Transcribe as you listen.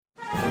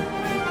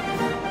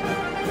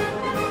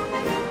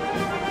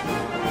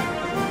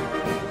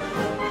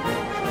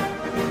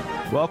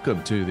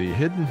Welcome to the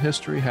Hidden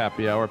History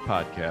Happy Hour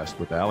podcast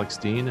with Alex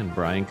Dean and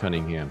Brian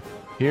Cunningham.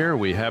 Here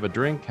we have a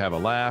drink, have a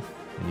laugh,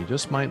 and you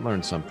just might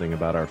learn something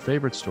about our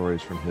favorite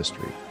stories from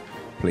history.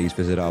 Please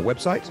visit our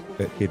website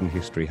at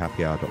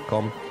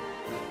hiddenhistoryhappyhour.com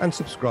and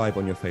subscribe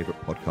on your favorite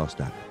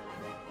podcast app.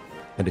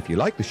 And if you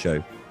like the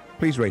show,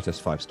 please rate us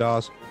 5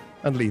 stars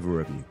and leave a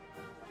review.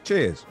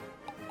 Cheers.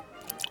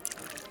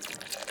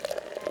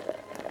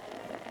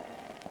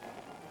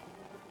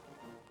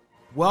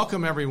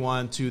 Welcome,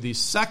 everyone, to the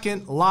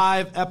second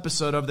live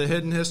episode of the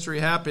Hidden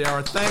History Happy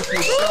Hour. Thank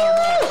you so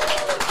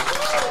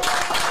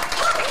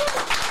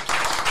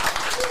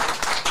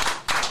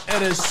much.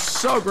 It is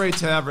so great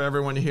to have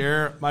everyone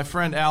here. My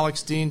friend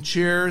Alex Dean,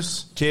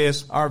 cheers.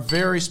 Cheers. Our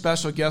very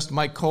special guest,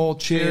 Mike Cole,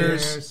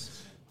 cheers.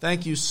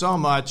 Thank you so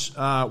much.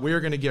 We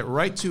are going to get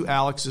right to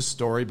Alex's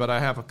story, but I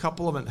have a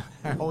couple of,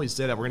 I always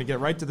say that, we're going to get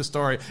right to the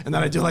story, and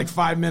then I do like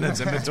 5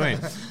 minutes in between.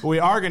 But we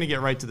are going to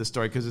get right to the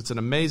story because it's an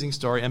amazing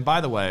story. And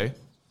by the way,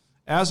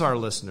 as our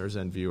listeners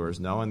and viewers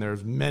know, and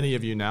there's many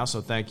of you now,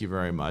 so thank you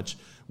very much,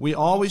 we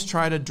always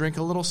try to drink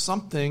a little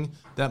something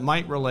that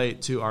might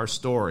relate to our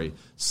story.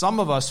 Some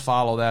of us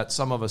follow that,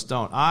 some of us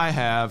don't. I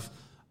have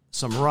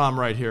some rum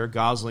right here,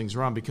 Gosling's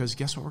rum, because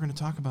guess what we're going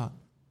to talk about?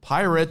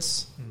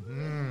 Pirates.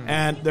 Mm-hmm.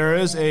 And there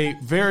is a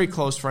very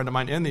close friend of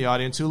mine in the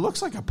audience who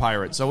looks like a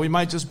pirate, so we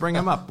might just bring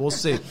him up. We'll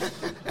see.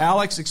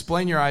 Alex,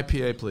 explain your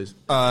IPA, please.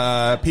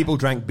 People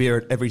drank beer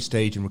at every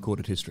stage in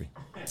recorded history.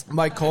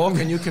 Mike Cole,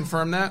 can you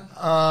confirm that?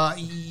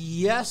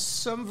 Yes,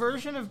 some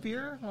version of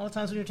beer. A lot of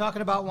times when you're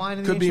talking about wine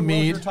in the Could be ancient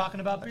world, mead. you're talking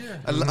about beer.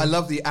 I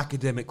love the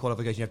academic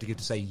qualification you have to give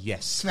to say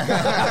yes.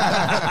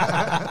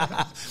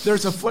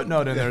 There's a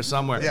footnote in there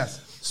somewhere. Yes.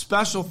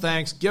 Special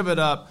thanks, give it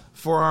up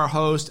for our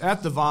host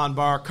at the Von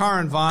Bar,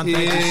 Karin Von.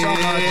 Thank you so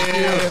much.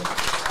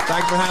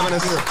 Thanks for having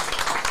us.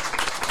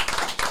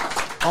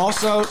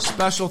 Also,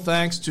 special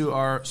thanks to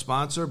our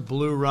sponsor,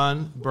 Blue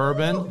Run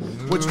Bourbon,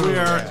 which we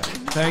are,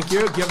 thank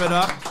you, give it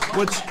up,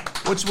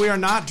 which we are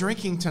not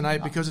drinking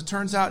tonight because it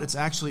turns out it's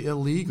actually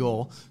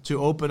illegal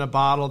to open a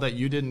bottle that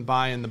you didn't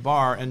buy in the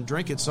bar and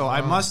drink it. So I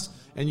must,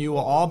 and you will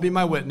all be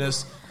my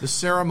witness, the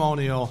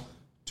ceremonial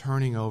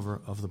turning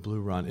over of the Blue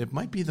Run. It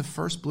might be the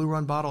first Blue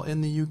Run bottle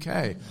in the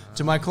UK.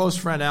 To my close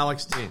friend,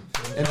 Alex Dean.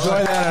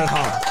 Enjoy that at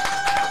home.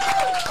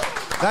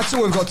 That's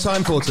all we've got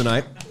time for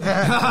tonight.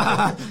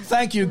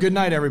 Thank you. Good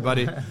night,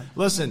 everybody.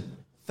 Listen,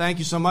 thank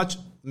you so much.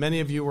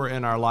 Many of you were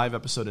in our live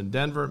episode in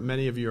Denver.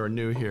 Many of you are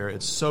new here.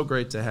 It's so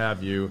great to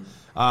have you.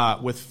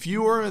 With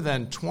fewer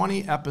than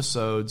 20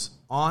 episodes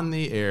on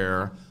the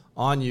air,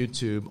 on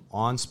YouTube,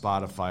 on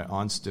Spotify,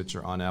 on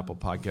Stitcher, on Apple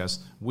Podcasts,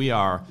 we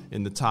are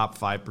in the top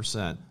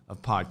 5%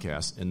 of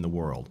podcasts in the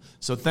world.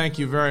 So thank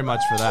you very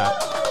much for that.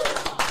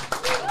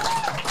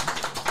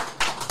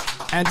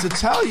 And to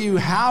tell you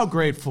how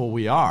grateful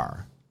we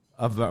are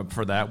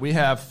for that, we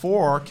have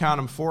 4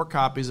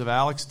 copies of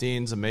Alex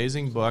Dean's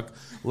amazing book,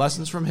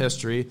 Lessons from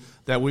History,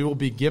 that we will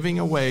be giving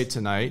away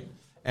tonight.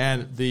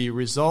 And the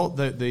result,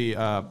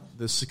 the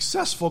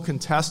successful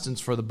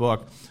contestants for the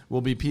book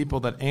will be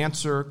people that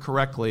answer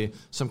correctly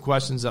some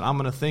questions that I'm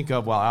going to think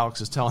of while Alex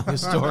is telling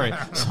his story.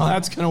 So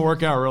that's going to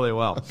work out really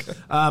well.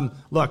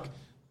 Look,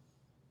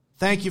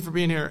 thank you for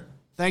being here.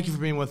 Thank you for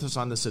being with us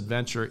on this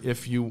adventure.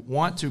 If you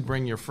want to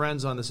bring your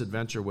friends on this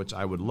adventure, which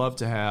I would love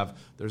to have,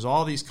 there's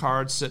all these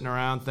cards sitting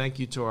around. Thank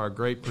you to our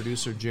great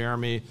producer,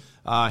 Jeremy.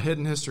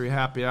 Hidden History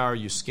Happy Hour.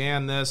 You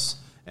scan this,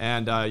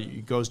 and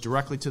it goes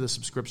directly to the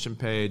subscription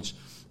page,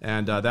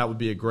 and that would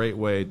be a great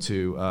way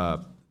to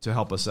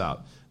help us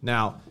out.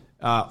 Now,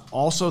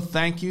 also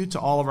thank you to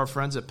all of our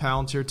friends at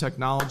Palantir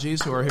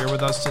Technologies who are here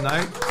with us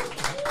tonight.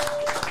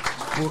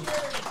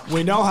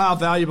 We know how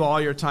valuable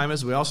all your time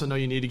is. We also know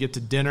you need to get to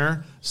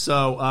dinner,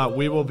 so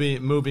we will be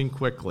moving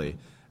quickly.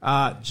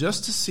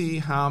 Just to see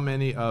how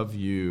many of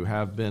you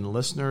have been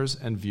listeners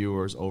and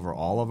viewers over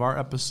all of our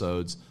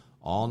episodes,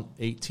 all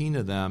 18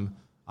 of them,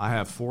 I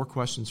have 4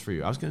 questions for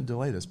you. I was going to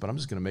delay this, but I'm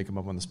just going to make them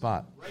up on the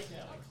spot. Right now.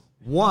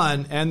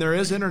 1, and there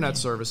is internet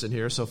service in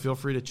here, so feel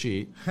free to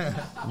cheat.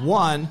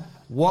 1,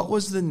 what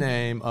was the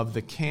name of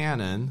the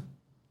cannon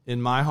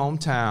in my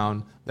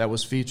hometown that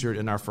was featured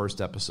in our first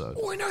episode?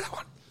 Oh, I know that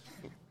one.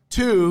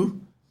 2,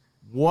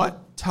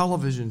 what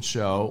television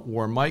show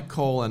were Mike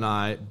Cole and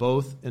I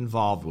both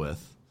involved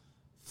with?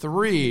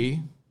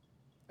 3,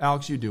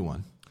 Alex, you do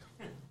one.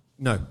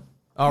 No.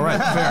 All right,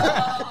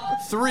 fair.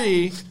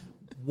 3,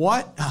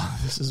 what? Oh,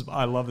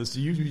 I love this.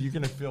 You're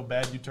going to feel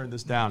bad you turned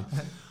this down.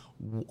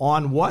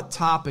 On what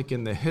topic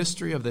in the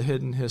history of the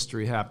Hidden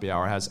History Happy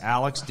Hour has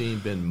Alex Dean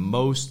been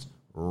most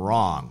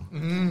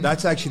wrong?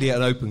 That's actually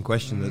an open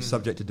question that's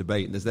subject to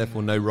debate, and there's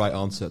therefore no right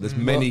answer. There's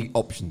many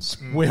options.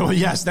 Well,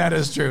 yes, that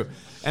is true.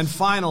 And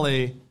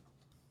finally,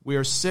 we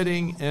are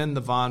sitting in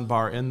the Von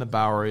Bar in the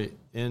Bowery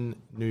in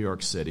New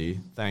York City.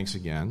 Thanks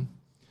again.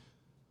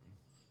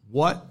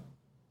 What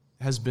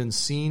has been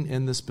seen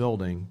in this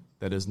building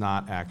that is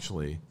not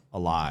actually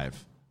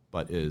alive,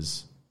 but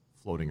is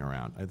floating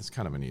around? It's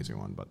kind of an easy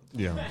one, but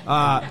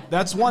yeah.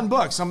 That's one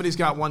book. Somebody's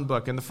got one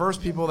book. And the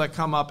first people that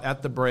come up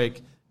at the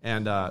break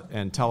and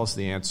tell us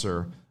the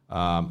answer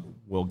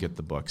will get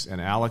the books.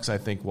 And Alex, I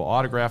think, will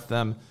autograph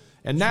them.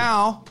 And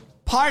now,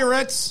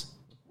 pirates!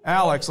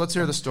 Alex, let's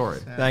hear the story.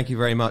 Thank you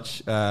very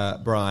much,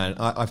 Brian.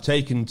 I've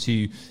taken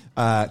to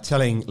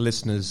telling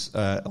listeners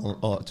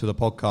to the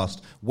podcast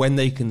when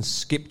they can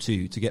skip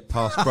to get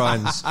past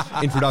Brian's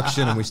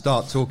introduction and we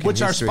start talking Which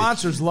history. Our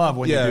sponsors love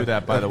when you do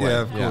that, by the way.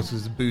 Yeah, of course,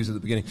 there's the booze at the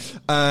beginning.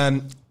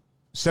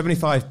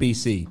 75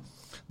 BC.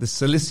 The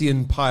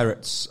Cilician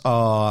pirates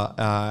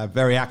are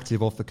very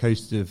active off the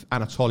coast of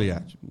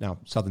Anatolia, now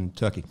southern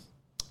Turkey.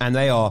 And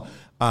they are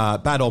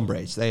bad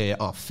hombres. They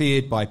are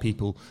feared by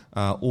people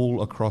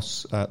all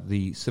across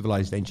the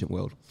civilized ancient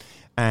world.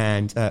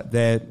 And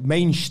their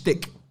main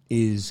shtick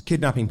is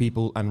kidnapping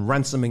people and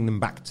ransoming them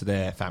back to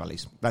their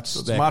families. That's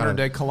it's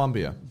modern-day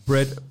Colombia.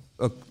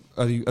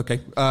 Are you okay?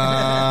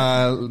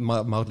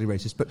 Mildly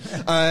racist, but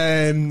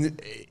in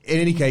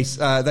any case,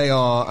 they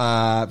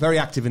are very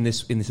active in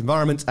this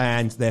environment,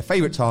 and their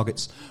favourite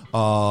targets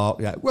are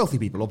wealthy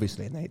people,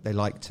 obviously, and they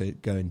like to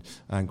go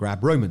and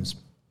grab Romans.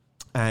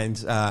 And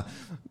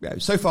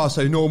so far,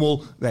 so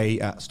normal. They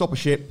stop a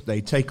ship. They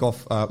take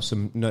off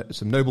some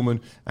noblemen,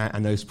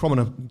 and those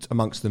prominent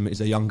amongst them is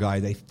a young guy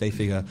they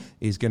figure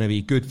is going to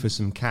be good for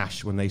some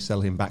cash when they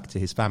sell him back to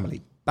his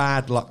family.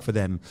 Bad luck for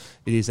them.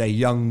 It is a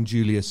young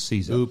Julius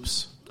Caesar.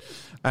 Oops.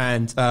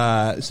 And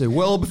so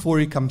well before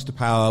he comes to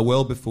power,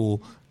 well before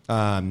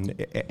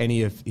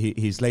any of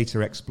his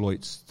later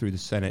exploits through the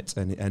Senate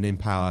and in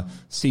power,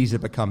 Caesar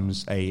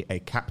becomes a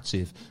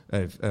captive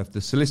of the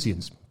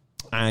Cilicians.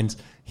 And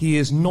he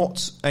is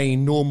not a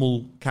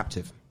normal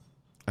captive.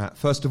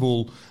 First of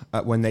all,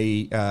 when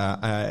they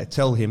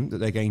tell him that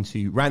they're going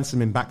to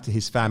ransom him back to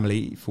his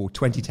family for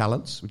 20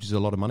 talents, which is a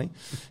lot of money,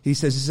 he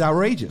says, "This is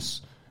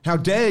outrageous. How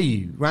dare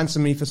you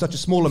ransom me for such a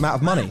small amount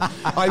of money?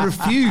 I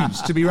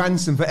refuse to be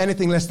ransomed for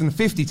anything less than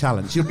 50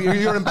 talents.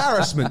 You're an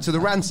embarrassment to the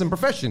ransom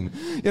profession.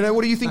 You know,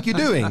 what do you think you're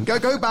doing?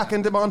 Go back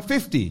and demand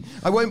 50.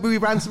 I won't be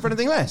ransomed for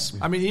anything less."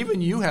 I mean,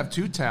 even you have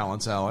 2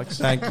 talents, Alex.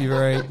 Thank you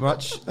very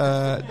much.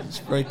 It's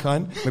very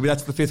kind. Maybe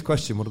that's the 5th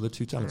question. What are the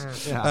 2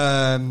 talents?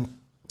 Yeah.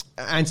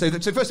 And so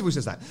first of all, he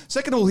says that.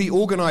 Second of all, he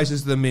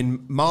organises them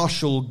in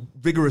martial,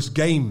 vigorous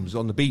games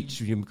on the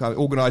beach,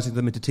 organising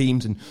them into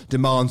teams and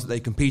demands that they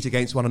compete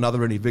against one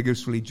another, and he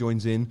vigorously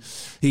joins in.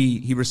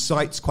 He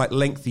recites quite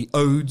lengthy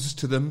odes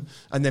to them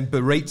and then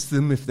berates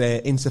them if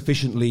they're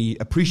insufficiently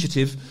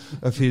appreciative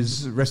of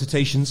his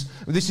recitations.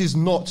 This is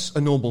not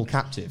a normal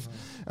captive.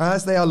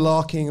 As they are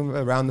larking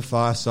around the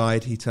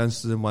fireside, he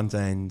turns to them one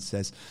day and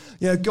says,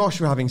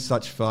 "Gosh, we're having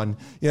such fun.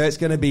 It's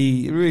going to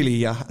be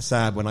really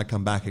sad when I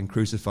come back and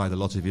crucify the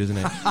lot of you, isn't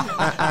it?"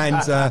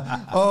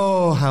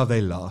 Oh, how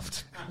they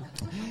laughed.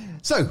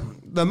 So,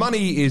 the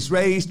money is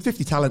raised,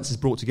 50 talents is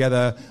brought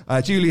together,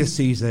 Julius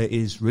Caesar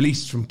is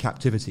released from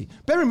captivity.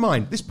 Bear in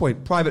mind, at this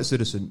point, private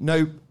citizen,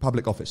 no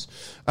public office,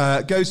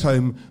 goes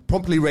home,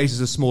 promptly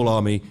raises a small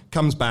army,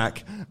 comes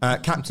back,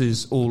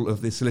 captures all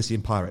of the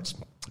Cilician pirates,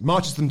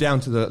 marches them down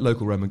to the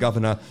local Roman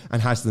governor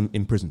and has them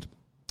imprisoned.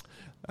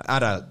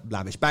 At a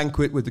lavish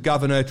banquet with the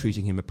governor,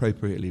 treating him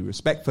appropriately,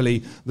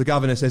 respectfully, the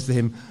governor says to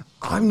him,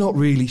 "I'm not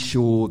really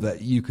sure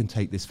that you can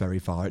take this very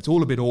far. It's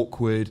all a bit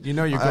awkward." You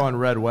know you're going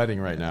red wedding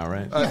right now,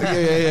 right?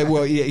 Yeah.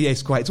 Well,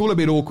 yes, quite. It's all a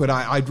bit awkward.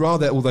 I'd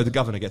rather, although the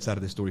governor gets out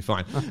of this story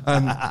fine,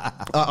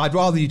 I'd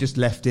rather you just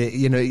left it.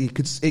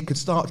 It could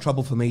start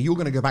trouble for me. You're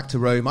going to go back to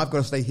Rome. I've got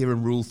to stay here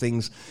and rule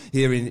things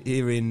here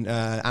in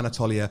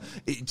Anatolia.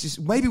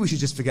 Maybe we should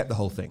just forget the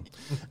whole thing.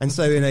 And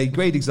so, in a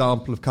great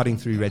example of cutting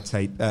through red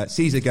tape,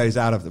 Caesar goes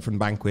out from the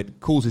banquet,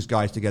 calls his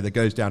guys together,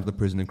 goes down to the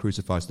prison and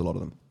crucifies the lot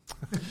of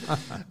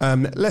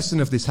them. Lesson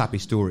of this happy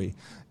story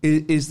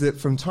is that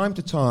from time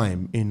to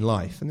time in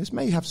life, and this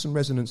may have some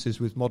resonances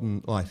with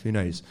modern life, who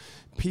knows,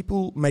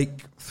 people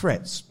make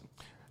threats.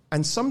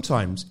 And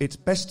sometimes it's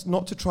best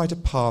not to try to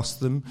pass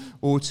them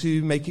or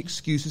to make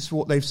excuses for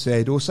what they've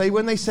said or say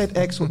when they said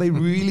X what they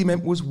really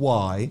meant was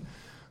Y.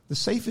 The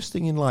safest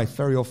thing in life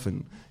very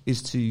often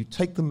is to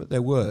take them at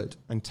their word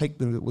and take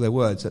their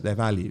words at their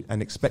value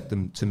and expect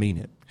them to mean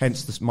it.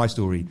 Hence, my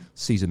story,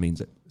 Caesar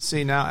means it.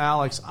 See, now,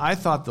 Alex, I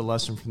thought the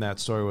lesson from that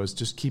story was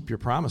just keep your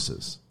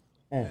promises.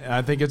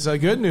 I think it's a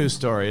good news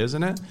story,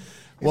 isn't it?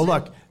 Well,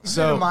 look,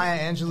 so Maya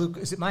Angelou,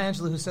 is it Maya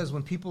Angelou who says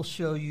when people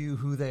show you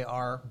who they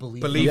are,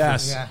 believe them?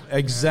 Yes,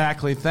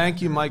 exactly.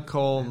 Thank you, Mike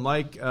Cole.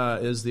 Mike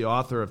is the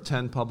author of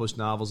 10 published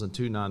novels and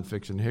 2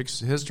 nonfiction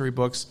history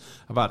books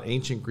about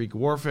ancient Greek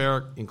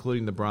warfare,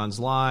 including The Bronze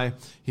Lie.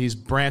 He's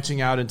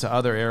branching out into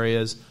other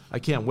areas. I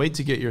can't wait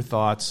to get your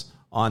thoughts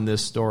on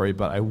this story,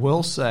 but I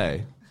will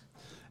say,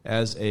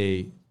 as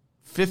a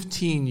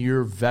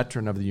 15-year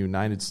veteran of the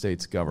United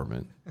States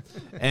government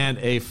and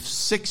a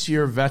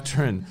 6-year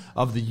veteran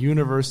of the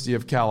University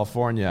of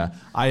California,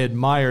 I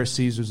admire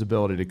Caesar's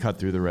ability to cut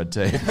through the red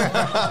tape.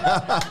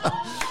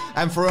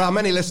 And for our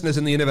many listeners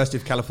in the University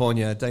of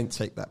California, don't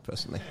take that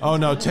personally. Oh,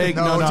 no, take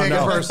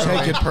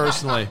it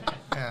personally.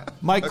 Yeah.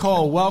 Mike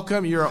Cole,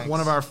 welcome. You're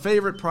one of our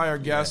favorite prior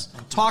guests.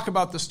 Yeah. Talk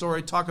about the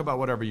story. Talk about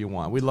whatever you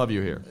want. We love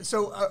you here.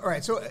 So, all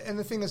right. So, and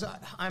the thing is,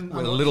 I'm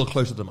a little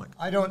closer to the mic.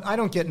 I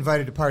don't get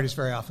invited to parties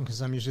very often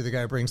because I'm usually the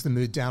guy who brings the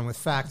mood down with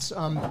facts.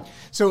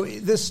 So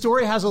this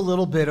story has a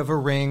little bit of a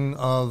ring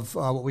of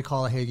what we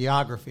call a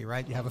hagiography,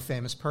 right? You have a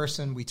famous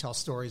person. We tell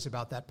stories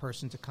about that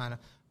person to kind of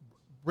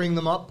bring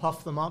them up,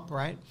 puff them up,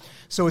 right?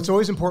 So it's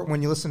always important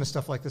when you listen to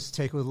stuff like this to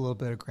take it with a little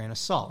bit of grain of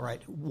salt,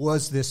 right?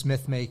 Was this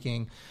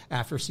myth-making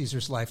after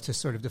Caesar's life to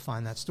sort of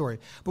define that story?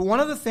 But one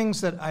of the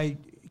things that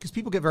because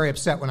people get very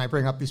upset when I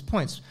bring up these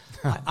points,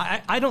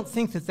 I don't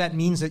think that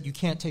means that you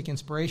can't take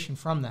inspiration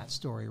from that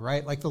story,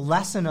 right? Like the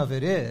lesson of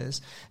it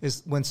is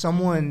when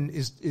someone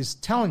is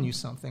telling you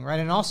something, right?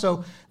 And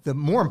also the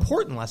more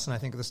important lesson, I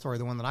think, of the story,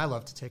 the one that I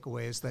love to take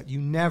away, is that you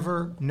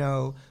never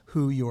know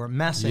who you're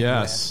messing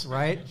with,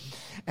 right?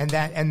 And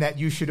that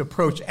you should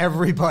approach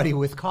everybody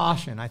with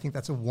caution. I think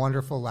that's a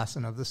wonderful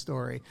lesson of the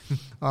story.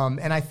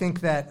 And I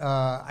think that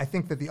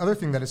the other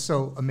thing that is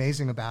so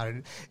amazing about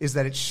it is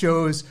that it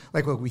shows,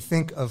 like, what we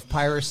think of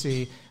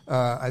piracy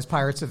as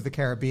Pirates of the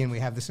Caribbean. We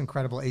have this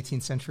incredible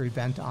 18th century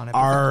bent on it.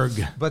 Arg.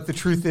 But the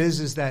truth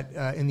is that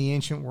in the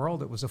ancient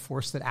world, it was a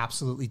force that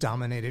absolutely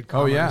dominated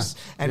commerce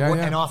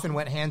and often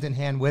went hand in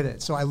hand with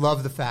it. So I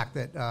love the fact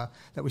that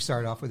we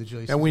started off with a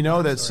Julius Caesar. And we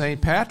know that St.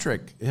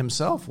 Patrick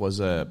himself was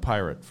a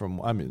pirate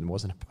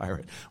wasn't a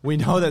pirate. We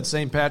know that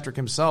St. Patrick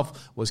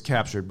himself was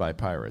captured by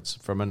pirates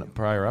from a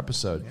prior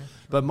episode. Yeah, sure.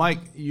 But Mike,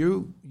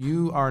 you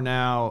are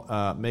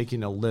now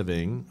making a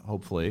living,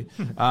 hopefully,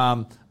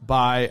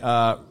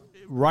 by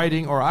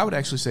writing, or I would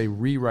actually say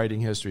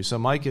rewriting history. So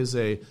Mike is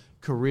a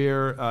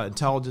career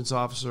intelligence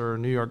officer,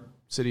 New York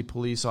City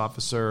police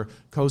officer,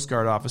 Coast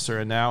Guard officer,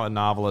 and now a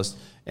novelist.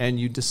 And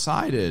you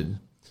decided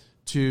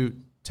to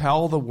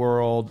tell the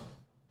world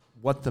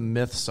what the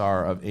myths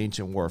are of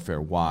ancient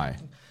warfare. Why?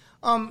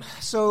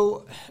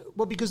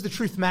 Because the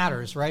truth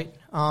matters, right?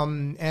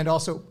 And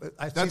also,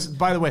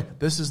 by the way,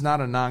 this is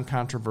not a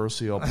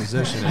non-controversial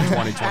position in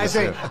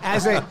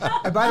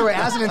 2022. By the way,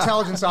 as an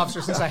intelligence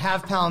officer, since I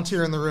have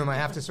Palantir in the room, I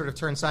have to sort of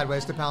turn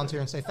sideways to Palantir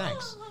and say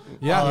thanks.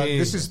 Yeah,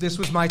 this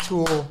was my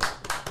tool.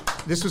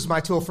 This was my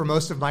tool for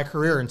most of my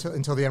career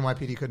until the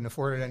NYPD couldn't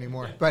afford it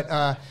anymore.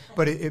 But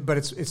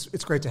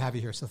it's great to have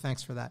you here. So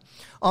thanks for that.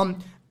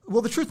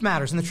 Well, the truth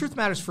matters, and the truth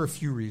matters for a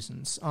few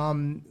reasons.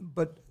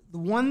 But the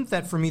one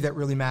that, for me, that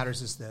really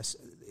matters is this.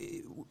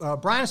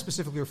 Brian is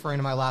specifically referring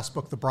to my last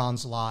book, The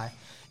Bronze Lie,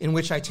 in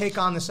which I take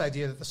on this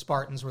idea that the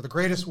Spartans were the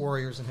greatest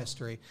warriors in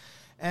history.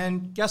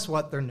 And guess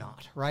what? They're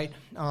not, right?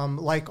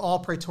 Like all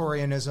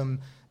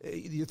Praetorianism,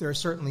 there are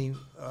certainly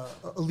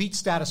elite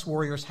status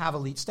warriors have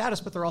elite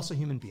status, but they're also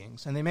human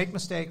beings. And they make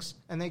mistakes,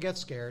 and they get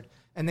scared,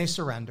 and they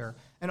surrender.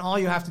 And all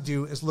you have to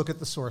do is look at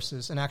the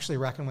sources and actually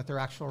reckon with their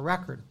actual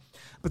record.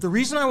 But the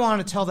reason I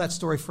want to tell that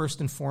story first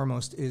and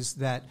foremost is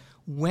that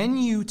when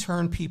you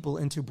turn people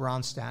into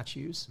bronze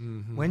statues,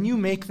 when you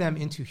make them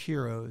into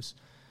heroes,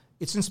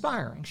 it's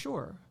inspiring,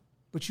 sure,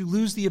 but you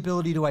lose the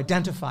ability to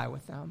identify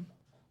with them.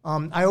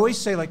 I always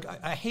say, like,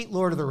 I hate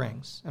Lord of the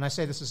Rings, and I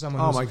say this as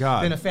someone who's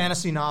been a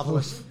fantasy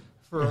novelist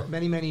for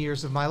many, many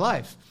years of my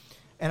life.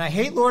 And I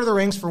hate Lord of the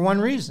Rings for one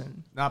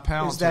reason. Not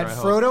Palantir, is that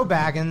Frodo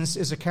Baggins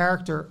is a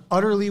character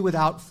utterly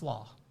without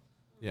flaw.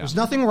 Yeah. There's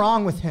nothing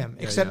wrong with him,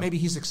 except maybe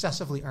he's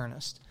excessively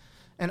earnest.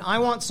 And I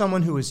want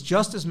someone who is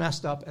just as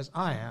messed up as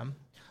I am.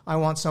 I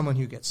want someone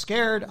who gets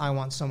scared. I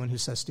want someone who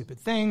says stupid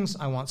things.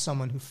 I want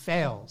someone who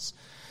fails.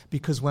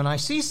 Because when I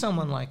see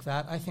someone like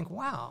that, I think,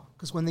 wow.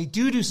 Because when they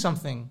do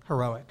something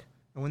heroic,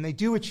 and when they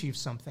do achieve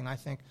something, I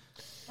think,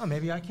 oh,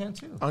 maybe I can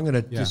too.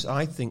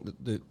 I think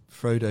that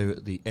Frodo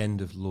at the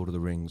end of Lord of the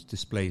Rings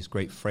displays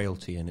great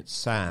frailty, and it's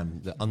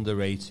Sam, the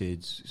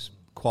underrated,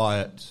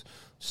 quiet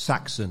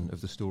Saxon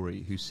of the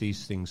story who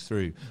sees things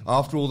through.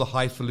 After all the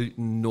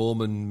highfalutin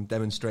Norman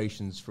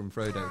demonstrations from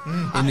Frodo,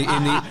 in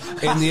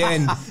the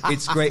end,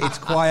 it's great. It's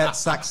quiet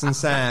Saxon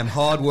Sam,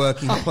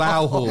 hardworking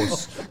plough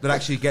horse that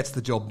actually gets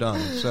the job done.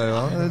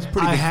 So that's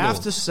pretty. I have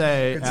to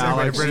say,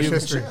 Alex,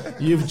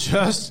 you've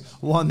just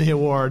won the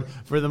award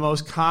for the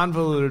most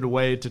convoluted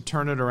way to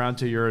turn it around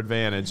to your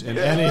advantage in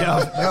any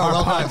of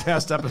our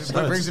podcast episodes.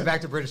 It brings it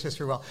back to British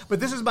history well. But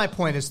this is my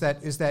point: is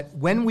that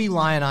when we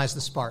lionize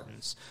the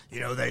Spartans,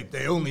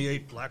 they only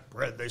ate black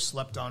bread, they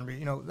slept on,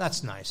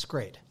 that's nice,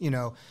 great.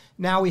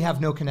 Now we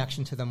have no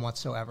connection to them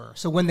whatsoever.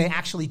 So when they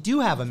actually do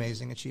have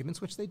amazing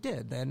achievements, which they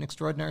did, they had an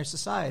extraordinary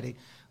society,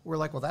 we're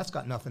like, well, that's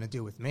got nothing to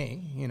do with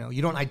me.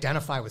 You don't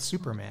identify with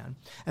Superman.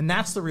 And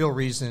that's the real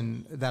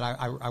reason that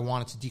I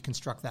wanted to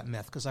deconstruct that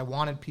myth, because I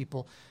wanted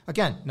people,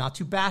 again, not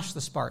to bash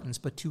the Spartans,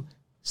 but to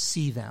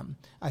see them.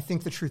 I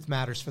think the truth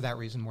matters for that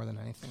reason more than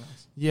anything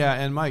else. Yeah,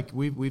 and Mike,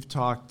 we've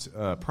talked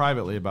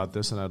privately about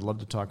this, and I'd love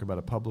to talk about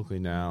it publicly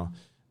now,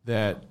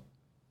 that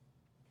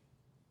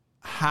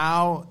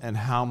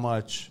how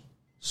much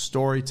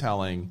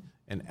storytelling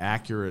and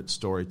accurate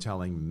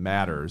storytelling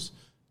matters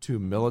to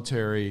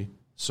military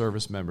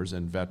service members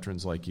and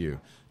veterans like you.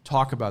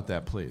 Talk about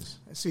that, please.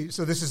 See,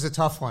 so this is a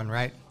tough one,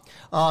 right?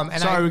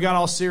 Sorry, we got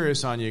all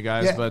serious on you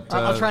guys, but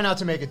I'll try not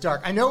to make it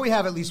dark. I know we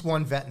have at least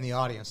one vet in the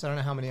audience. I don't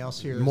know how many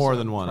else here. More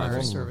than one.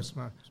 Prior service.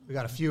 We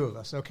got a few of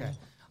us. Okay.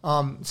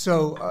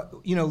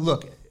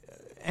 Look,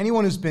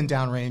 anyone who's been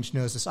downrange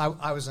knows this.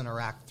 I was in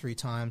Iraq 3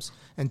 times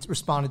and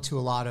responded to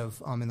a lot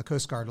of, in the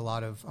Coast Guard, a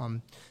lot of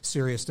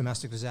serious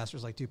domestic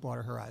disasters like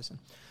Deepwater Horizon.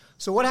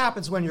 So what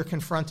happens when you're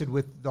confronted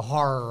with the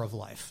horror of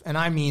life? And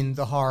I mean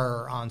the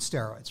horror on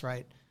steroids,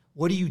 right?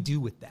 What do you do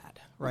with that,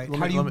 right?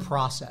 How do you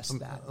process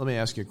that? Let me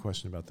ask you a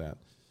question about that.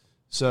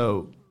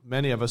 So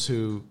many of us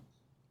who,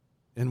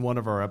 in one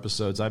of our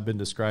episodes, I've been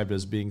described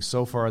as being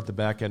so far at the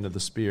back end of the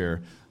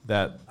spear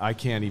that I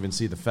can't even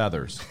see the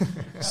feathers.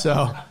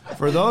 So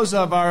for those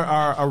of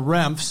our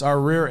REMFs, our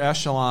rear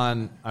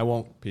echelon, I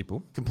won't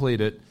complete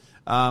it.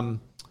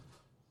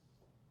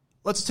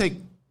 Let's take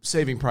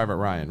Saving Private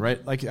Ryan,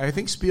 right? Like, I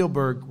think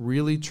Spielberg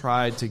really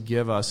tried to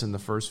give us in the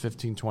first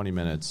 15, 20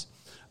 minutes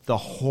the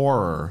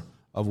horror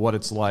of what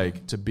it's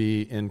like to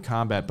be in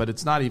combat, but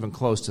it's not even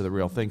close to the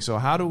real thing. So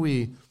how do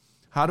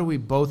we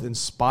both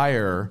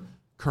inspire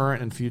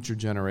current and future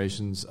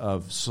generations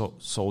of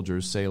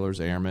soldiers, sailors,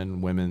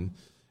 airmen, women,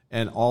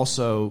 and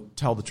also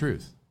tell the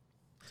truth?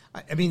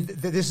 I mean,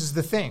 this is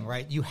the thing,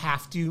 right? You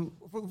have to.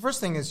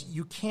 First thing is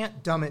you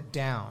can't dumb it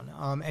down,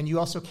 and you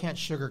also can't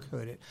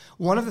sugarcoat it.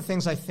 One of the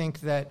things I think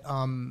that,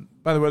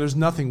 by the way, there's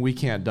nothing we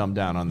can't dumb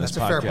down on this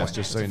podcast.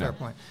 Just so you know,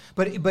 that's a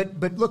fair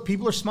point. But look,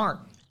 people are smart,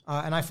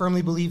 and I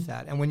firmly believe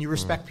that. And when you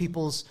respect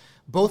people's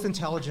both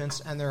intelligence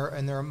and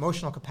their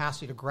emotional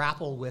capacity to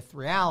grapple with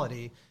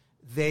reality,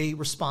 they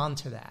respond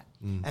to that.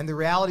 And the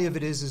reality of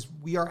it is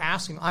we are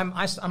asking. I'm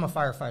a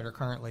firefighter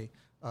currently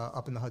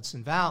up in the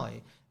Hudson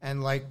Valley.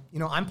 And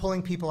I'm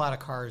pulling people out of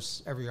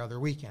cars every other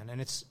weekend,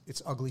 and it's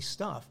ugly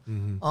stuff.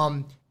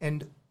 And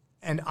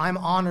I'm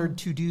honored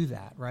to do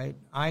that, right?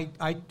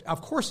 I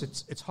of course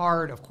it's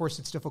hard, of course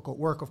it's difficult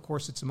work, of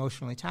course it's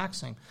emotionally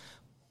taxing,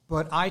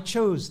 but I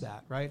chose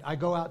that, right? I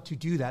go out to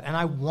do that, and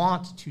I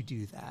want to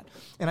do that,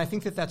 and I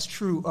think that that's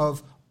true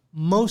of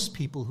most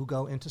people who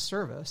go into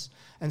service.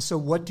 And so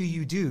what do?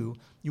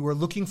 You are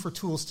looking for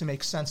tools to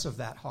make sense of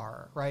that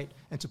horror, right?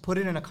 And to put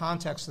it in a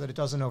context so that it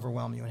doesn't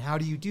overwhelm you. And how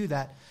do you do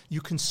that? You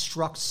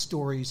construct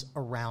stories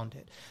around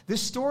it.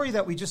 This story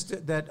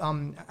that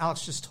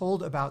Alex just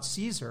told about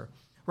Caesar,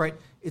 right?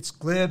 It's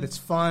glib, it's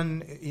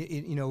fun,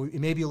 it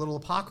may be a little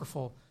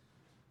apocryphal,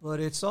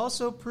 but it's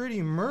also pretty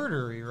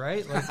murdery,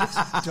 right? Like,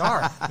 it's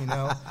dark,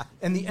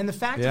 And the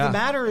fact of the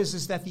matter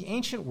is that the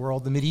ancient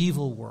world, the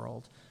medieval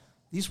world,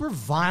 these were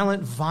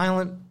violent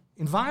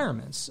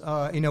environments.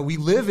 We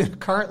live in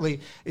currently,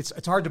 it's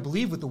hard to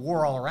believe with the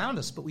war all around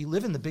us, but we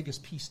live in the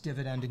biggest peace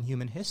dividend in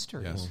human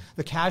history. Yes.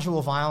 The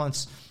casual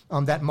violence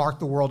that marked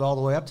the world all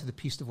the way up to the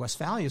Peace of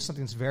Westphalia is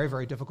something that's very,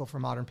 very difficult for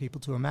modern people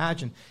to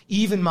imagine,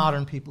 even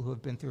modern people who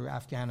have been through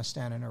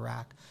Afghanistan and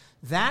Iraq.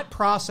 That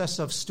process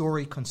of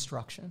story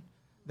construction,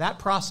 that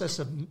process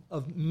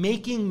of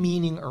making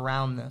meaning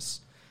around this,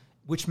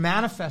 which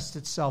manifests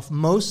itself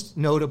most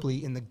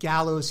notably in the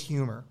gallows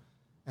humor,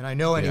 and I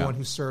know anyone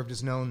who served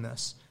has known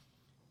this,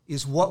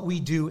 is what we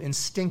do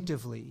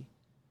instinctively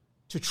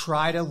to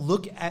try to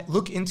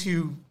look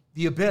into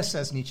the abyss,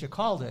 as Nietzsche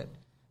called it,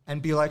 and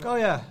be like, oh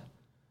yeah,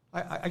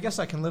 I guess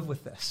I can live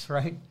with this,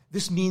 right?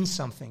 This means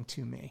something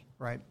to me,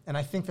 right? And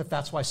I think that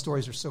that's why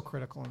stories are so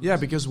critical. Yeah,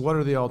 because what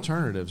are the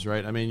alternatives,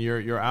 right? I mean,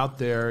 you're out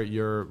there,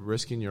 you're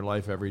risking your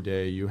life every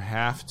day. You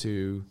have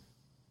to,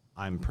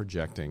 I'm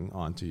projecting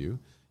onto you,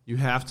 you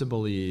have to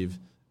believe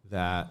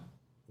that,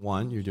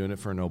 one, you're doing it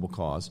for a noble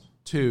cause.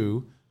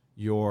 Two,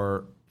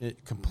 you're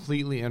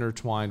completely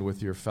intertwined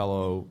with your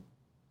fellow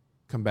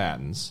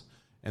combatants.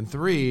 And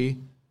three,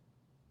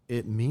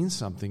 it means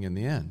something in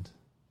the end.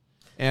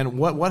 And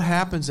what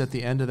happens at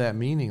the end of that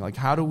meaning? Like,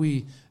 how do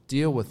we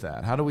deal with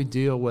that? How do we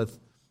deal with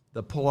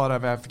the pullout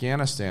of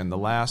Afghanistan, the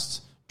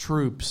last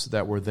troops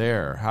that were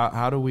there?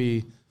 How do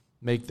we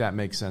make that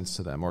make sense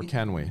to them, or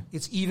can we?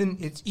 It's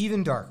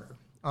even darker.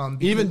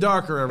 Even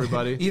darker,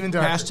 everybody. Even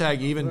darker.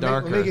 Hashtag even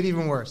darker. We'll make it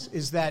even worse.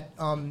 Is that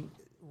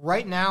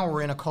right now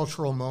we're in a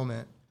cultural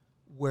moment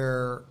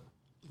where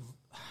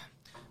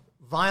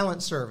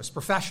violent service,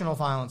 professional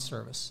violent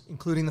service,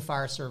 including the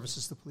fire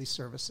services, the police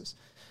services,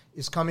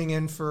 is coming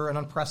in for an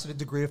unprecedented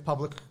degree of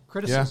public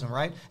criticism,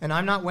 right? And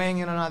I'm not weighing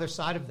in on either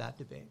side of that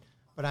debate.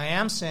 But I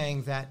am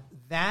saying that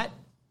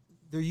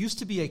there used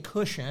to be a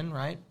cushion,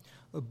 right,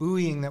 a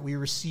buoying that we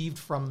received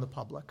from the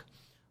public,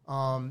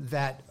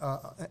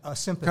 a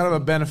sympathy. Kind of a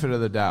benefit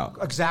of the doubt.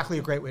 Exactly,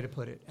 a great way to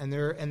put it. And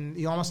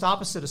the almost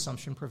opposite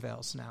assumption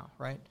prevails now,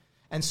 right?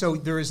 And so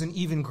there is an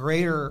even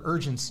greater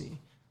urgency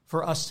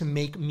for us to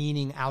make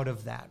meaning out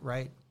of that,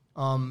 right?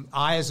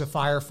 I, as a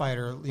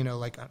firefighter,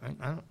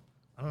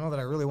 I don't know that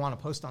I really want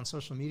to post on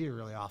social media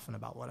really often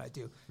about what I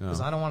do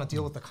because I don't want to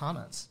deal with the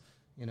comments,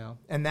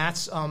 And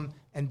that's and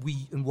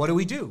what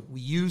do?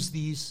 We use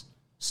these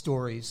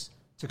stories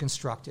to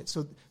construct it.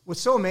 So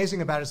what's so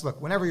amazing about it is,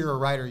 look, whenever you're a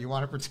writer, you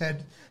want to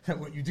pretend that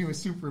what you do is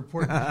super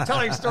important.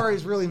 Telling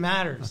stories really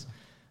matters.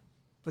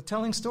 but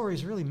telling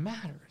stories really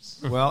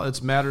matters. Well,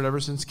 it's mattered ever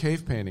since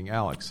cave painting,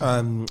 Alex.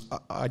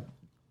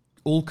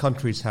 All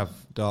countries have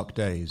dark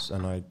days,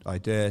 and I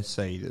dare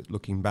say that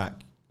looking back,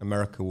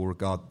 America will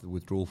regard the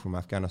withdrawal from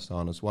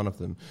Afghanistan as one of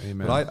them.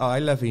 Amen. But I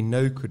levy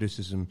no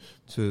criticism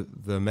to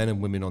the men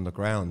and women on the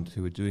ground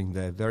who are doing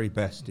their very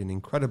best in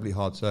incredibly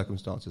hard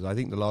circumstances. I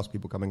think the last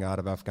people coming out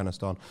of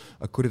Afghanistan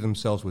acquitted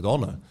themselves with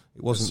honor.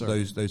 It wasn't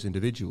those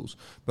individuals.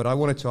 But I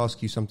wanted to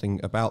ask you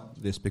something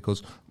about this,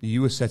 because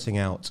you were setting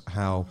out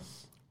how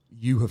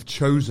you have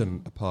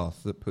chosen a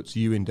path that puts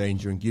you in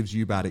danger and gives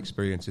you bad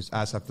experiences,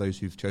 as have those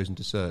who've chosen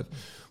to serve.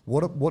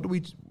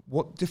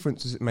 What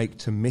difference does it make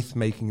to myth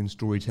making and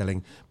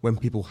storytelling when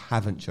people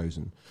haven't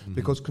chosen? Mm-hmm.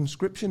 Because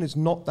conscription is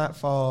not that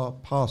far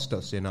past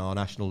us in our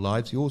national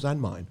lives, yours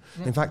and mine.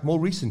 Yeah. In fact, more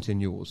recent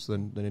in yours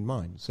than in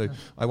mine. So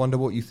I wonder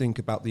what you think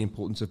about the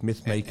importance of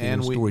myth making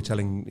and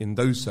storytelling in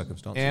those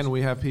circumstances. And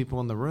we have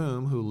people in the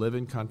room who live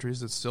in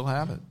countries that still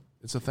have it.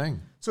 It's a thing.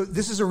 So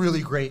this is a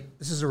really great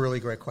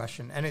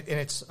question, and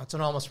it's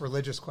an almost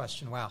religious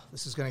question. Wow,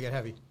 this is going to get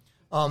heavy.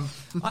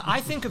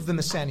 I think of the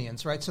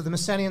Messenians, right? So the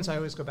Messenians, I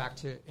always go back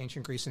to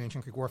ancient Greece and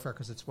ancient Greek warfare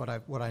because it's what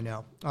I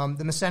know.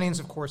 The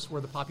Messenians, of course,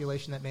 were the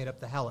population that made up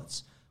the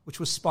Helots, which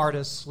was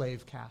Sparta's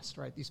slave caste,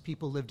 right? These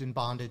people lived in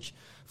bondage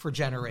for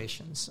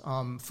generations,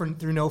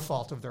 through no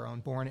fault of their own,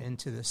 born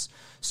into this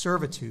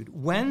servitude.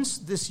 When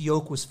this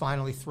yoke was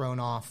finally thrown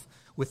off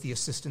with the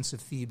assistance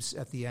of Thebes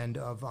at the end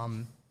of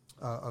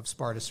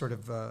Sparta's sort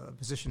of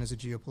position as a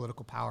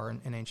geopolitical power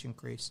in ancient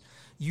Greece,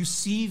 you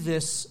see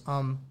this,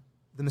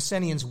 the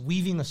Messenians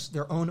weaving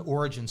their own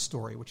origin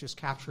story, which is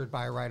captured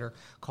by a writer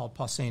called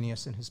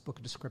Pausanias in his book,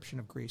 A Description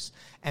of Greece.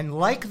 And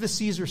like the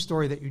Caesar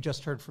story that you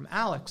just heard from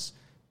Alex,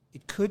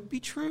 it could be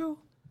true,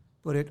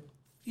 but it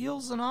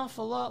feels an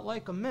awful lot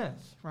like a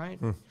myth, right?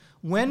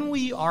 When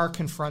we are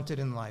confronted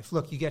in life,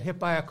 look, you get hit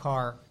by a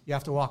car, you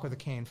have to walk with a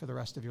cane for the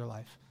rest of your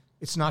life.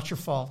 It's not your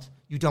fault.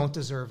 You don't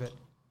deserve it.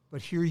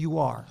 But here you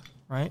are,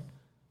 right?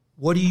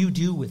 What do you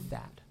do with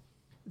that?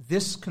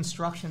 This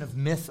construction of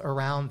myth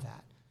around that.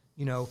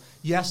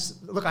 Yes,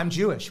 look, I'm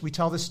Jewish. We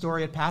tell this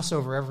story at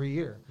Passover every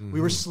year. Mm-hmm.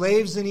 We were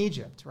slaves in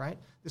Egypt, right?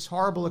 This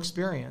horrible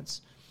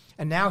experience.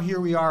 And now here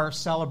we are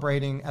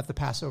celebrating at the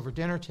Passover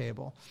dinner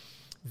table.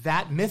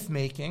 That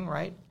myth-making,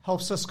 right,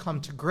 helps us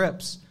come to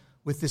grips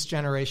with this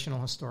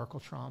generational historical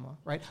trauma,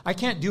 right? I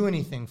can't do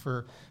anything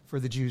for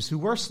the Jews who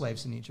were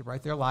slaves in Egypt,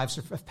 right? Their lives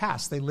have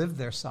passed. They lived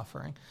their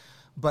suffering.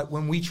 But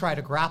when we try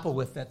to grapple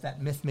with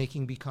that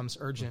myth-making becomes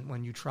urgent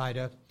when you try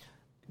to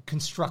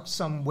construct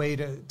some way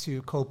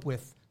to cope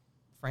with,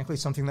 frankly,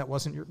 something that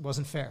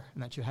wasn't fair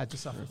and that you had to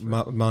suffer through.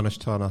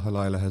 Manashtana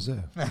halayla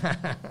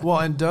hazeh. Well,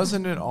 and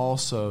doesn't it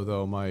also,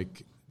 though,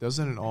 Mike,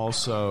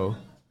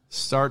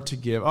 start to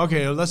give...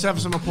 Okay, let's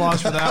have some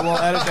applause for that. We'll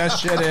edit that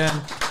shit in.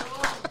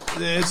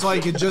 It's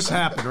like it just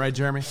happened, right,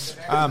 Jeremy?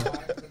 We'll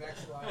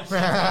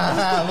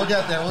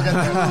get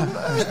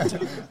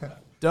there.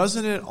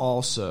 Doesn't it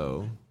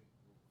also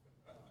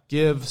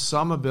give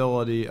some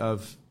ability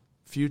of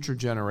future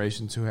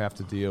generations who have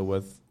to deal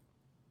with,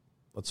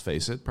 let's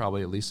face it,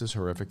 probably at least as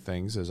horrific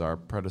things as our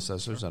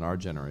predecessors and our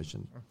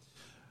generation,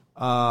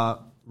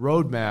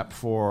 roadmap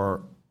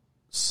for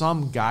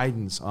some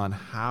guidance on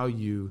how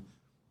you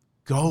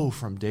go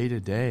from day to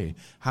day,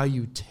 how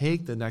you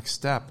take the next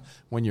step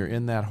when you're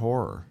in that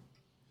horror,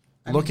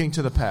 looking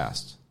to the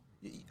past.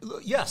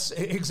 Yes,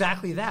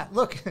 exactly that.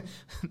 Look,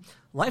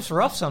 life's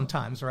rough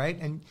sometimes, right?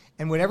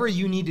 And whatever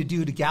you need to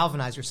do to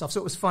galvanize yourself.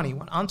 So it was funny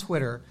on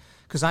Twitter,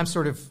 because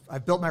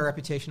I've built my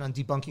reputation on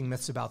debunking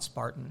myths about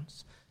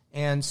Spartans.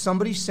 And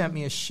somebody sent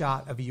me a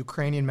shot of a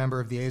Ukrainian member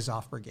of the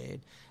Azov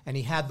Brigade, and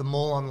he had the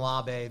mole on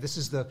Labe. This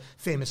is the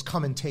famous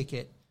 "come and take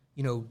it,"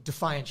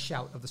 defiant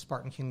shout of the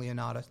Spartan king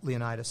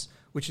Leonidas,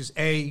 which is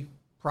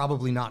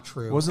probably not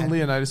true. Wasn't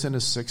Leonidas in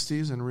his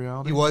 60s in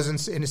reality? He was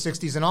in his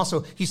 60s, and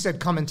also he said,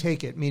 "Come and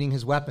take it," meaning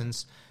his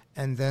weapons.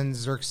 And then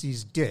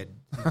Xerxes did.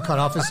 He cut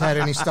off his head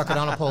and he stuck it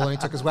on a pole and he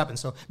took his weapon.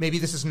 So maybe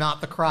this is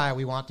not the cry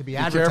we want to be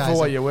advertising. Be careful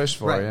what you wish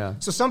for, right. Yeah.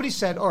 So somebody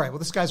said, all right, well,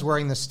 this guy's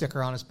wearing this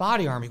sticker on his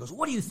body armor. He goes,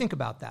 what do you think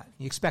about that?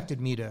 He expected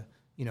me to,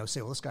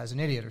 say, well, this guy's an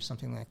idiot or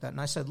something like that. And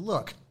I said,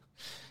 look,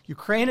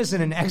 Ukraine is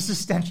in an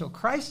existential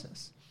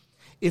crisis.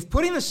 If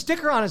putting the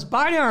sticker on his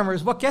body armor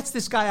is what gets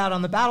this guy out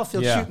on the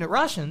battlefield shooting at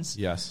Russians,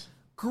 yes,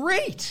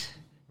 great.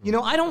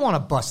 I don't want to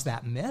bust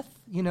that myth.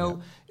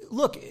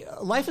 Look,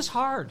 life is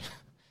hard.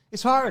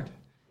 It's hard.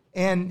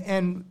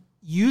 And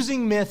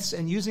using myths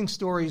and using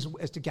stories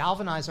as to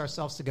galvanize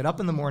ourselves to get up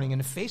in the morning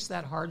and to face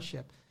that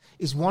hardship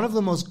is one of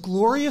the most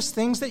glorious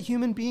things that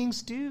human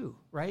beings do,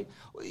 right?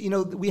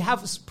 We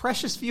have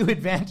precious few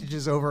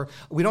advantages over,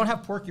 we don't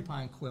have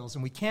porcupine quills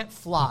and we can't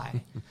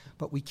fly,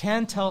 but we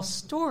can tell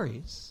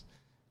stories.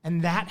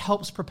 And that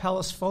helps propel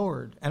us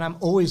forward. And I'm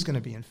always going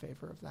to be in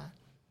favor of that.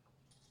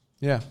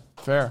 Yeah,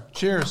 fair.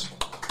 Cheers.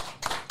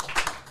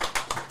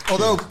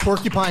 Although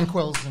porcupine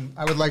quills, and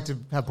I would like to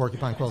have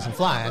porcupine quills and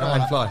fly. I don't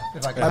want to fly.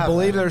 If I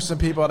believe there's some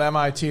people at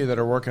MIT that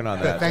are working on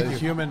that. Thank you.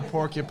 Human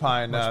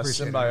porcupine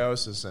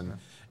symbiosis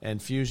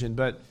and fusion.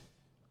 But,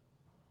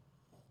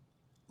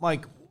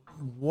 Mike,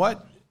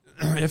 what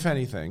if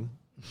anything,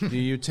 do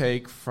you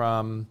take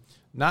from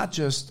not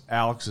just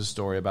Alex's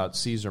story about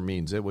Caesar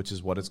Means It, which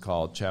is what it's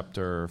called,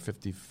 chapter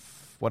 50,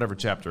 whatever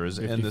chapter is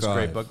 55. In this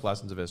great book,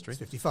 Lessons of History. It's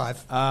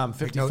 55.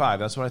 55,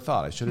 that's what I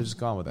thought. I should have just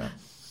gone with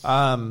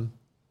that.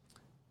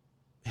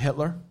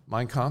 Hitler,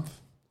 Mein Kampf,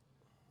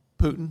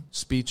 Putin,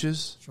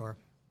 speeches. Sure.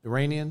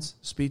 Iranians,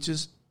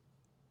 speeches.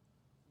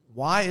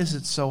 Why is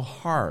it so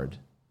hard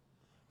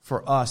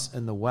for us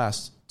in the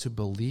West to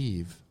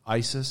believe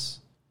ISIS?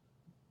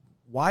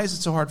 Why is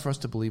it so hard for us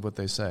to believe what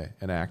they say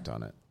and act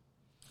on it?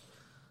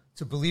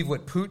 To believe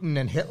what Putin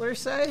and Hitler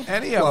say?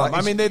 Any of them.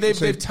 I mean,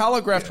 they've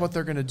telegraphed what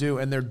they're going to do,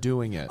 and they're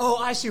doing it. Oh,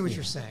 I see what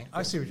you're saying.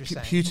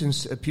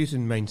 Putin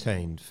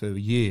maintained for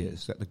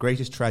years that the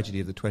greatest tragedy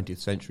of the 20th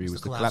century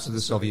was the collapse of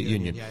the Soviet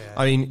Union. Yeah.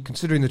 I mean,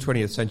 considering the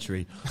 20th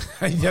century,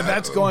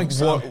 that's going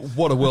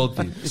what a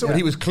worldview. But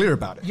he was clear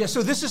about it. Yeah,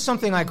 so this is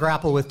something I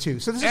grapple with, too.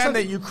 So this is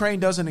that Ukraine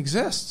doesn't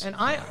exist. And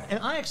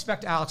I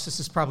expect, Alex,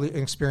 this is probably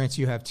an experience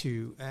you have,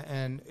 too,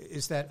 and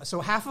is that, so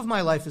half of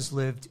my life is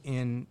lived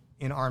in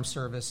armed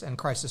service and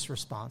crisis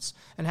response.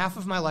 And half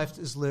of my life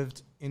is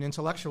lived in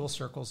intellectual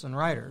circles and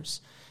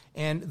writers.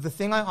 And the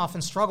thing I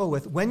often struggle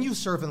with, when you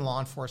serve in law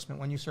enforcement,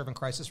 when you serve in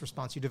crisis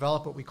response, you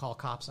develop what we call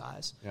cop's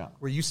eyes,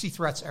 where you see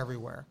threats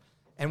everywhere.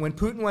 And when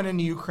Putin went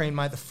into Ukraine,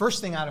 the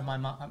first thing out of my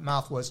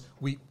mouth was,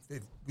 we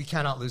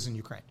cannot lose in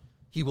Ukraine.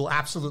 He will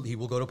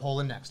go to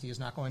Poland next. He is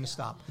not going to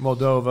stop.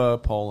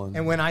 Moldova, Poland.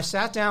 And when I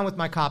sat down with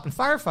my cop and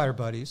firefighter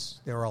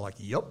buddies, they were all like,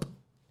 yup.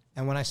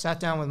 And when I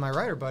sat down with my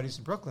writer buddies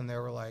in Brooklyn, they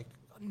were like,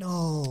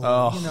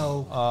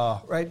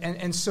 no, right?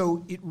 And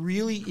so it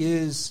really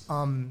is,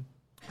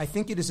 I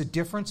think it is a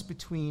difference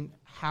between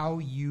how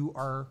you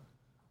are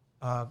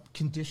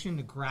conditioned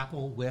to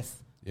grapple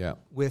with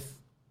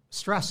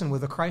stress and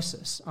with a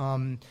crisis.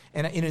 And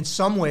in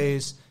some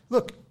ways,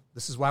 look,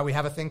 this is why we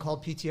have a thing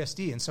called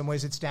PTSD. In some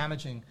ways, it's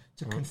damaging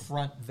to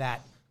confront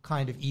that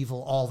kind of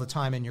evil all the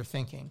time in your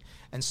thinking.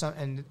 And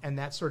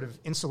that sort of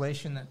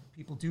insulation that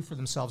people do for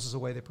themselves is a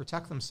way they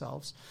protect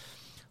themselves.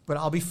 But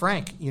I'll be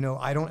frank,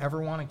 I don't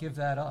ever want to give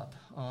that up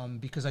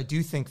because I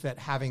do think that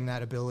having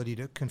that ability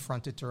to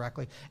confront it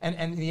directly.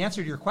 And the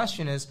answer to your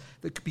question is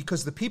that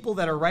because the people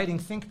that are writing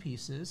think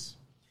pieces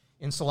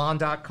in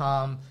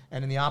Salon.com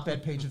and in the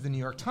op-ed page of the New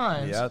York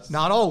Times,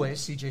 not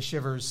always, C.J.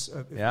 Shivers,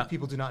 if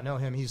people do not know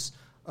him, he's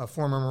a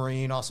former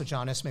Marine, also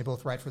John Ismay,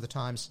 both write for the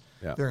Times.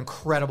 Yeah. They're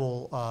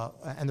incredible,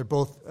 and they're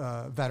both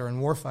veteran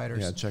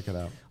warfighters. Yeah, check it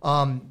out.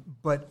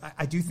 But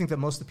I do think that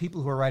most of the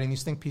people who are writing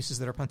these think pieces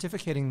that are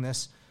pontificating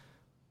this,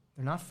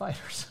 they're not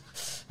fighters.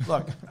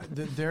 Look,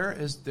 they're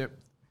going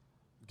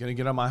to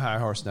get on my high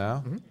horse now.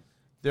 Mm-hmm.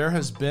 There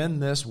has been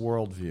this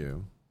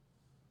worldview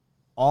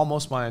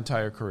almost my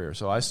entire career.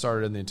 So I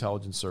started in the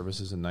intelligence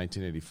services in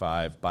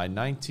 1985. By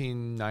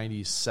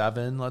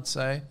 1997, let's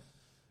say,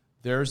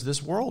 there's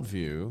this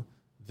worldview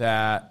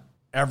that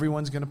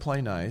everyone's going to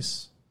play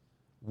nice.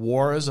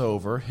 War is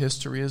over.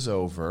 History is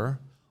over.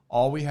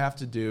 All we have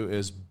to do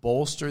is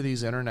bolster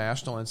these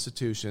international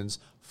institutions.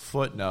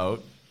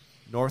 Footnote,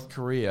 North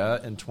Korea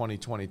in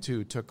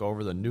 2022 took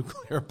over the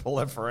nuclear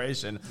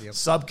proliferation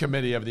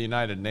subcommittee of the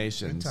United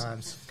Nations.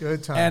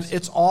 Good times. And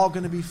it's all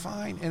going to be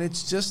fine. And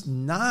it's just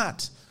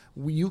not.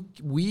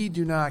 We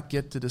do not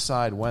get to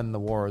decide when the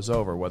war is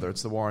over, whether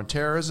it's the war on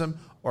terrorism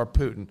or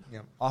Putin.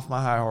 Yep. Off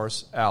my high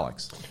horse,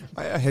 Alex.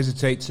 I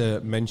hesitate to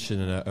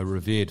mention a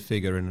revered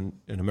figure in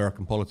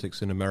American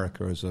politics in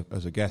America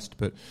as a guest,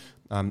 but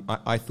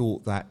I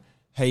thought that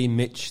Hey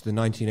Mitch, the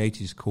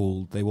 1980s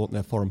called "They Want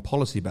Their Foreign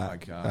Policy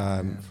Back"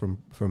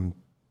 from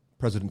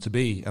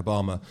President-to-be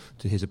Obama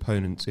to his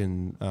opponents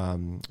in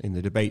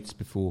the debates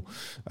before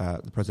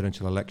the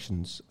presidential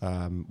elections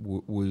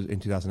was in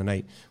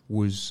 2008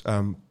 was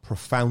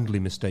profoundly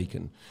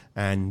mistaken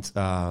and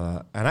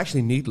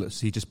actually needless.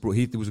 He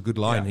there was a good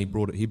line. Yeah.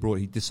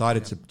 He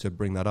decided to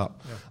bring that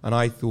up. Yeah. And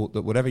I thought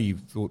that whatever you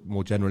thought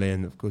more generally,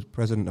 and of course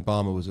President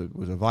Obama was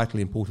a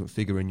vitally important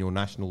figure in your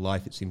national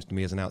life. It seems to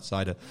me as an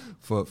outsider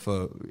for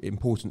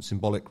important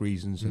symbolic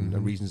reasons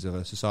and reasons of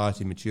a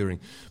society maturing.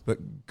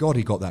 But God,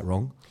 he got that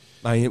wrong.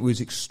 I mean, it was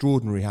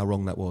extraordinary how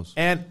wrong that was.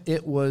 And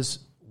it was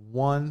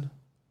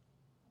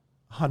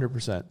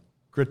 100%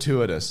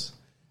 gratuitous.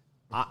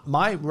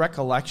 My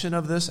recollection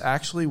of this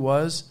actually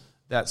was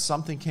that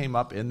something came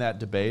up in that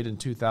debate in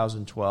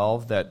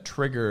 2012 that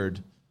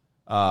triggered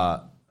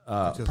President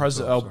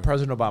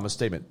Obama's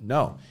statement.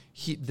 No,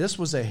 this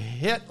was a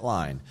hit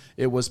line.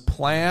 It was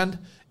planned.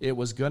 It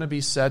was going to be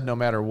said no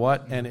matter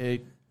what, and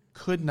it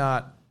could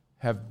not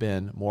have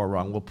been more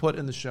wrong. We'll put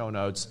in the show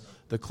notes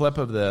the clip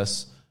of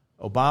this.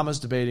 Obama's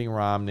debating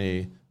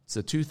Romney. It's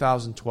the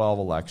 2012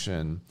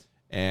 election,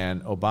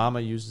 and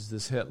Obama uses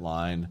this hit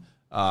line,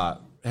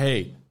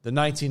 hey, the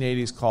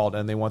 1980s called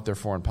and they want their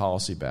foreign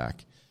policy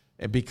back.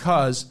 And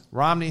because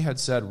Romney had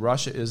said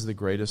Russia is the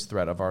greatest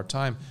threat of our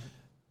time.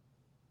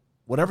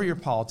 Whatever your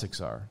politics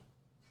are,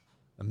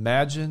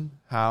 imagine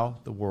how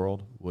the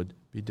world would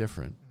be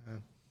different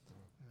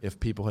if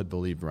people had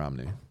believed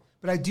Romney.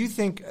 But I do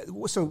think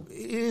so.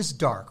 It is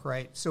dark,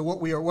 right? So what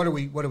are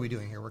we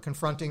doing here? We're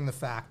confronting the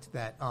fact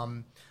that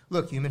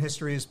look, human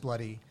history is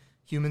bloody.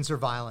 Humans are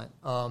violent,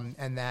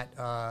 and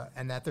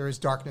that there is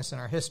darkness in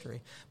our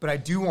history. But I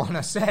do want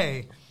to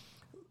say,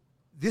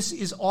 this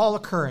is all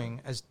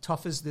occurring, as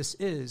tough as this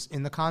is,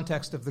 in the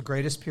context of the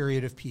greatest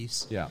period of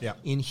peace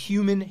in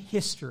human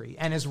history.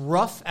 And as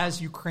rough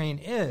as Ukraine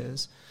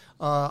is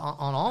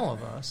on all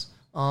of us,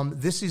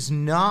 this is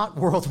not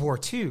World War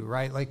II,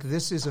 right? Like,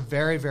 this is a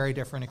very, very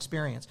different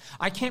experience.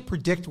 I can't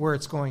predict where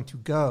it's going to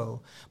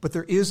go, but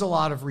there is a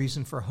lot of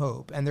reason for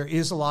hope. And there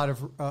is a lot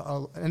of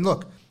and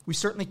look, we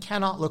certainly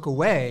cannot look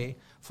away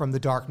from the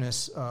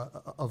darkness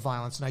of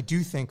violence. And I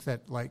do think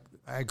that, like,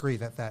 I agree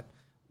that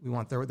they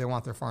want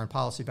their foreign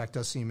policy back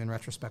does seem, in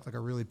retrospect, like a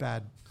really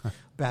bad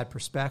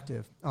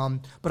perspective.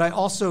 But I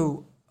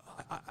also,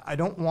 I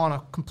don't want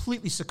to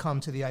completely succumb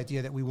to the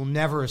idea that we will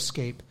never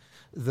escape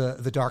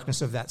the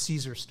darkness of that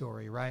Caesar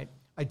story, right?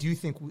 I do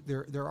think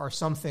there are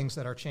some things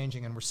that are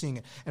changing, and we're seeing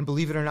it. And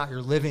believe it or not,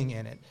 you're living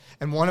in it.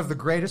 And one of the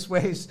greatest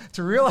ways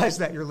to realize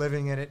that you're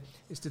living in it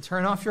is to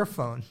turn off your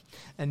phone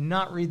and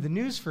not read the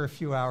news for a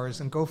few hours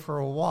and go for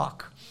a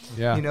walk.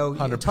 Yeah, you know,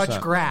 100%.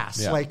 touch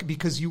grass, yeah. like,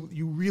 because you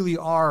really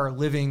are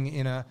living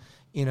in a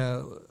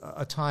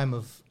time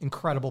of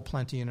incredible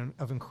plenty and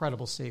of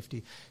incredible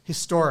safety,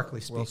 historically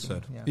speaking. Well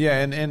said. Yeah,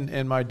 and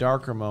in my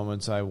darker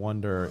moments, I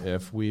wonder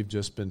if we've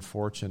just been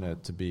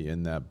fortunate to be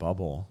in that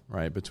bubble,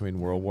 right, between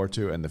World War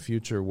II and the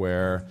future,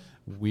 where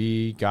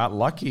we got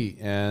lucky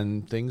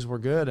and things were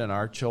good, and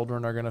our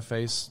children are going to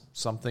face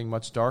something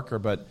much darker.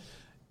 But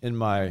in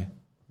my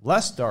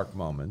less dark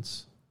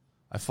moments,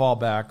 I fall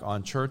back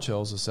on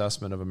Churchill's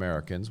assessment of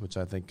Americans, which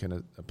I think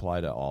can apply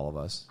to all of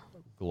us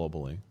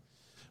globally,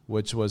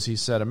 which was, he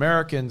said,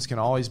 Americans can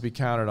always be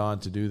counted on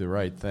to do the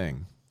right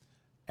thing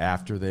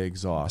after they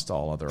exhaust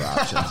all other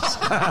options.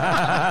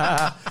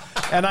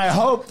 And I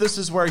hope this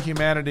is where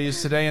humanity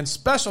is today. And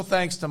special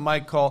thanks to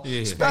Mike Cole.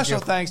 Yeah, special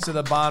thanks to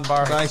the Bond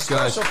Bar. Thanks,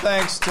 guys. Special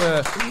thanks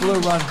to Blue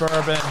Run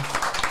Bourbon.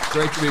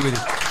 Great to be with you.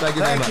 Thank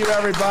you very much. Thank you,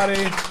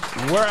 everybody.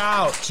 We're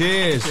out.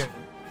 Cheers.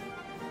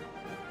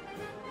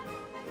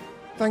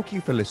 Thank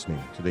you for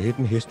listening to the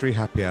Hidden History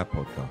Happy Hour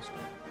podcast.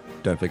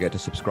 Don't forget to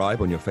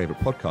subscribe on your favorite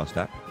podcast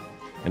app.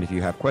 And if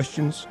you have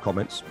questions,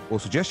 comments, or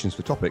suggestions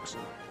for topics,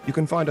 you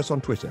can find us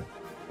on Twitter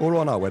or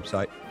on our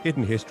website,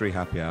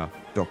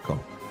 hiddenhistoryhappyhour.com.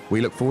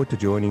 We look forward to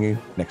joining you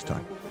next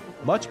time.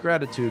 Much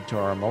gratitude to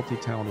our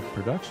multi-talented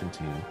production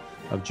team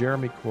of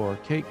Jeremy Core,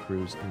 Kate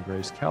Cruz, and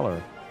Grace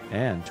Keller,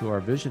 and to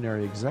our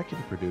visionary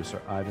executive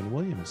producer, Ivan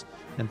Williams.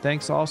 And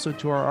thanks also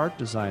to our art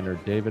designer,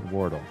 David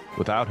Wardle,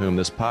 without whom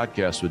this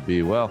podcast would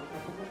be, well,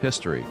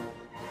 history.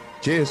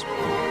 Cheers.